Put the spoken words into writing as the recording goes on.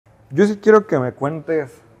Yo sí quiero que me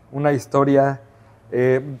cuentes una historia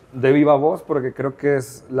de viva voz, porque creo que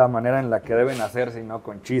es la manera en la que deben hacerse, ¿no?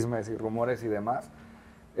 Con chismes y rumores y demás.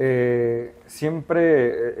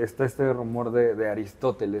 Siempre está este rumor de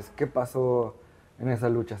Aristóteles. ¿Qué pasó en esa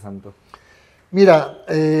lucha, Santo? Mira,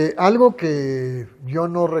 algo que yo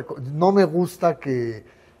no me gusta que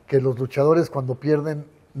los luchadores cuando pierden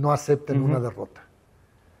no acepten una derrota.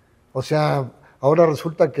 O sea, ahora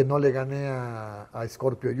resulta que no le gané a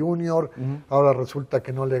Scorpio Junior, ahora resulta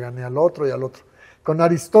que no le gané al otro y al otro. Con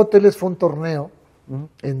Aristóteles fue un torneo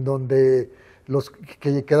en donde los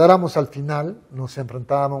que quedáramos al final nos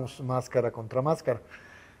enfrentábamos máscara contra máscara.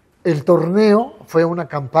 El torneo fue una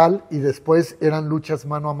campal y después eran luchas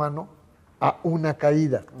mano a mano a una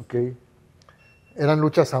caída. Okay. Eran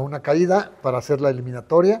luchas a una caída para hacer la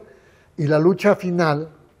eliminatoria y la lucha final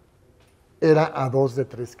era a 2 de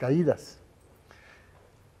 3 caídas.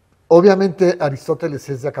 Obviamente Aristóteles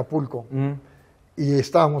es de Acapulco y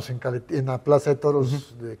estábamos en la Plaza de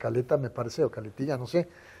Toros de Caleta, me parece, o Caletilla, no sé.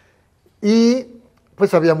 Y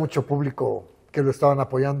pues había mucho público que lo estaban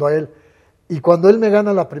apoyando a él. Y cuando él me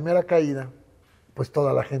gana la primera caída, pues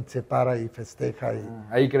toda la gente se para y festeja. Y,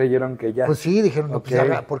 ahí creyeron que ya. Pues sí, dijeron, no, pues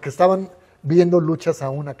haga, porque estaban viendo luchas a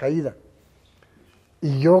una caída.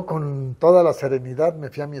 Y yo con toda la serenidad me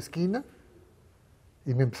fui a mi esquina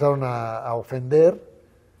y me empezaron a ofender,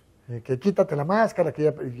 que quítate la máscara, que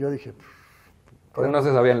ya, y yo dije... Pero no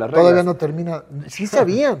se sabían las reglas. Todavía no termina. Sí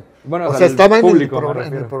sabían. Bueno, o sea, estaba en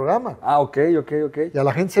el programa. Ah, ok. Y a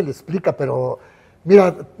la gente se le explica, pero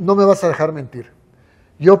mira, no me vas a dejar mentir.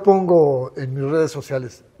 Yo pongo en mis redes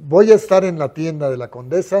sociales, voy a estar en la tienda de la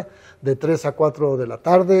Condesa de 3 a 4 de la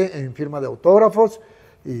tarde en firma de autógrafos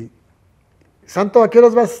y... Santo, ¿a qué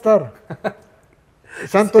horas vas a estar?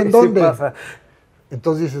 Santo, ¿en dónde? Sí pasa.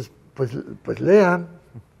 Entonces dices, pues lean.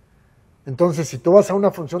 Entonces, si tú vas a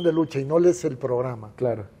una función de lucha y no lees el programa,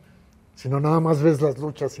 claro, sino nada más ves las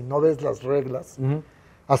luchas y no ves las reglas,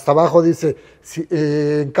 hasta abajo dice,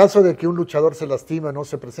 en caso de que un luchador se lastime o no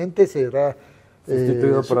se presente, será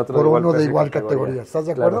sustituido por uno de igual categoría. ¿Estás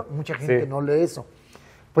de acuerdo? Claro. Mucha gente no lee eso.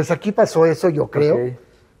 Pues aquí pasó eso, yo creo,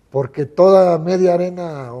 porque toda media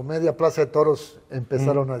arena o media plaza de toros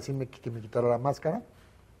empezaron a decirme que me quitara la máscara.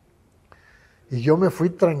 Y yo me fui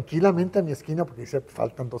tranquilamente a mi esquina porque decía,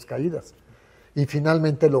 faltan 2 caídas. Y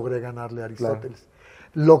finalmente logré ganarle a Aristóteles.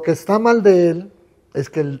 Claro. Lo que está mal de él es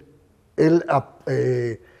que él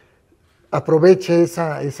aproveche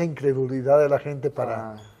esa incredulidad de la gente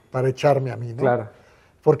para echarme a mí, ¿no? Claro.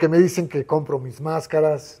 Porque me dicen que compro mis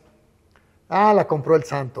máscaras. Ah, la compró el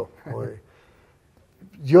Santo.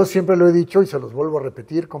 Yo siempre lo he dicho y se los vuelvo a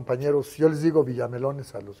repetir, compañeros. Yo les digo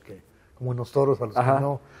villamelones a los que... como en los toros, a los que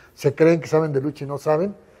no se creen que saben de lucha y no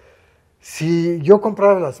saben. Si yo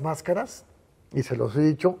comprara las máscaras, y se los he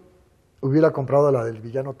dicho, hubiera comprado la del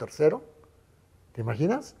villano tercero, ¿te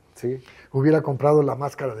imaginas? Sí. Hubiera comprado la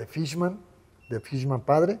máscara de Fishman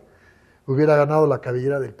padre, hubiera ganado la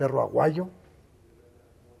cabellera del perro aguayo.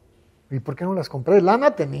 ¿Y por qué no las compré?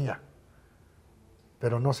 Lana tenía,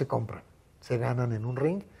 pero no se compran, se ganan en un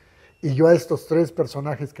ring. Y yo a estos 3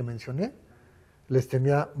 personajes que mencioné, les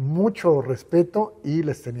tenía mucho respeto y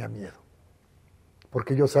les tenía miedo.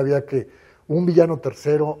 Porque yo sabía que un villano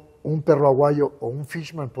tercero, un perro aguayo o un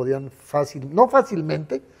Fishman podían no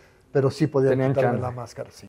fácilmente, pero sí podían quitarme la máscara, sí.